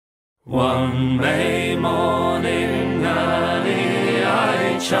One May morning early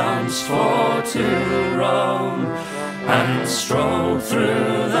I chanced for to roam, and strolled through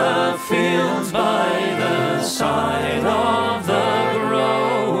the fields by the side of the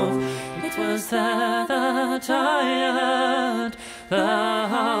grove. It was there that I heard the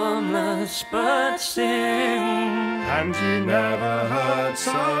harmless bird sing. And you never heard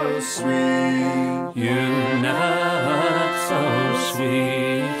so sweet. You never heard so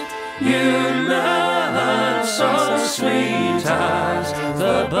sweet. You never heard so sweet as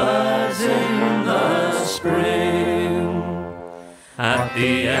the birds in the spring. At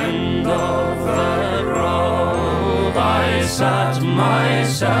the end of the grove I sat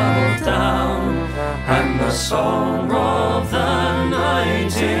myself down, and the song of the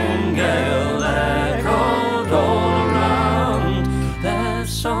nightingale echoed all around. Their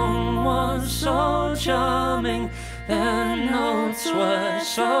song was so charming, their notes were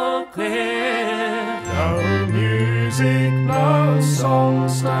so clear. No music, no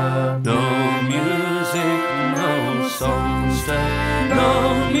songster. No music, no songster.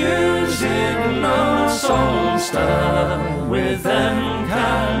 No music, no songster with them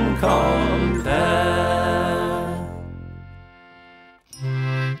can compare.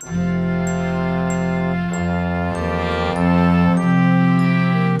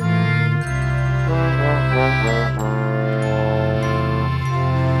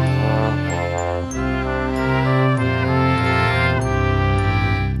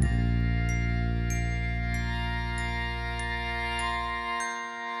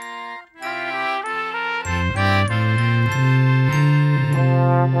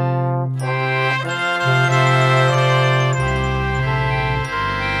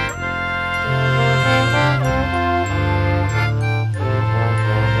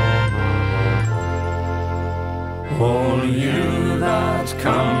 All you that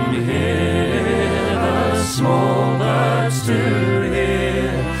come here, the small birds to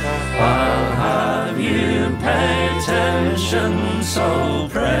hear, I'll have you pay attention, so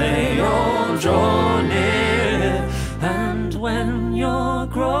pray all draw near. And when you're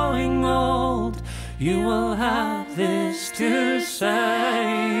growing old, you will have this to say,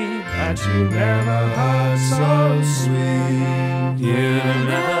 that you never heard so sweet. You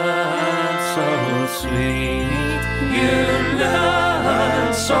never heard so sweet. You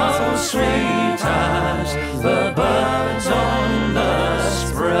learn so sweet as the birds on the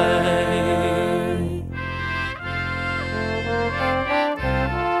spray.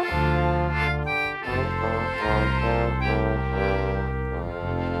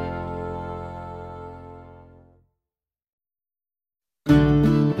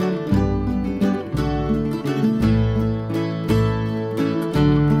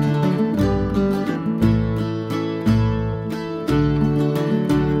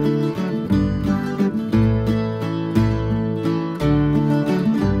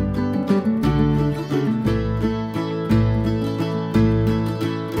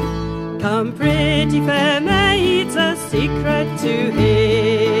 Come, pretty fair maids, a secret to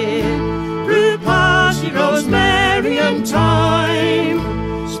hear. Rue parsley, rosemary and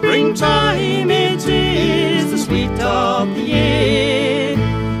thyme. Springtime it is, the sweet of the year.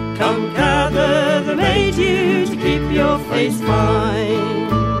 Come gather the maid you to keep your face fine.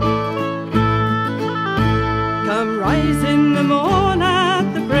 Come rise in the morn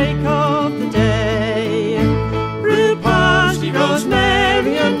at the break of the day. Rue parsley,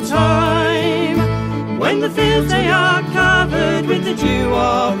 rosemary and thyme. When the fields they are covered with the dew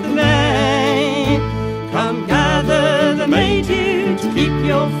of the May. Come gather the maid you to keep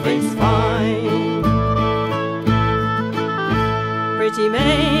your face fine. Pretty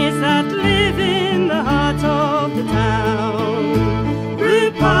maids that live in the heart of the town.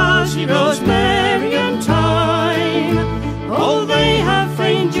 Rue parsley, rosemary and thyme. Oh, they have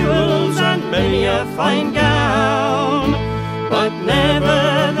fain jewels and many a fine gown, but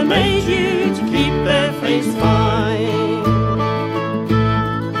never the maid you to keep their face fine.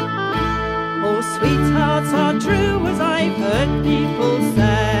 Oh, sweethearts are true as I've heard people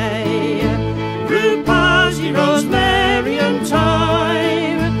say. Rue parsley, rosemary and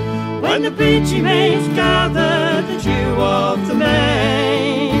thyme. When the pretty maids gather the dew of the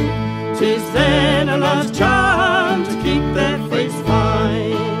May, 'tis then a love's charm to keep their face fine.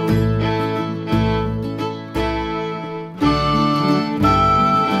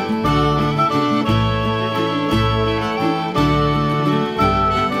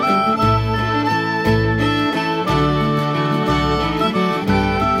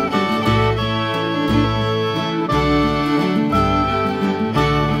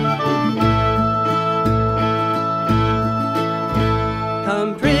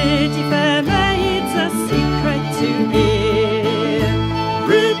 Come, pretty pretty fair maids a secret to hear.